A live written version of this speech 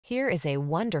Here is a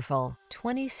wonderful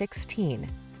 2016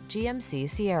 GMC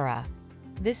Sierra.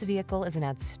 This vehicle is an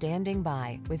outstanding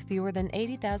buy with fewer than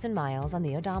 80,000 miles on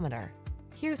the odometer.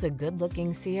 Here's a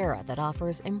good-looking Sierra that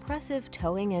offers impressive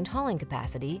towing and hauling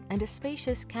capacity and a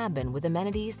spacious cabin with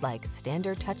amenities like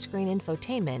standard touchscreen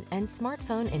infotainment and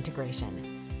smartphone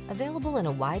integration. Available in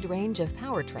a wide range of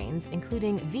powertrains,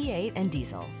 including V8 and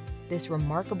diesel, this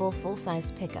remarkable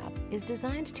full-size pickup is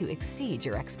designed to exceed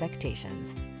your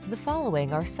expectations. The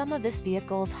following are some of this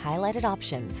vehicle's highlighted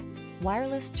options: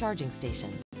 wireless charging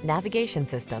station, navigation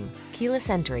system, keyless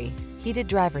entry, heated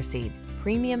driver's seat,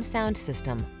 premium sound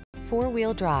system,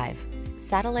 four-wheel drive,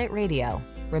 satellite radio,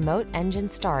 remote engine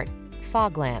start,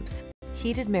 fog lamps,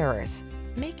 heated mirrors.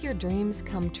 Make your dreams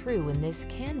come true in this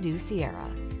can-do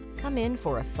Sierra. Come in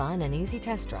for a fun and easy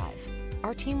test drive.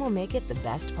 Our team will make it the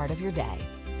best part of your day.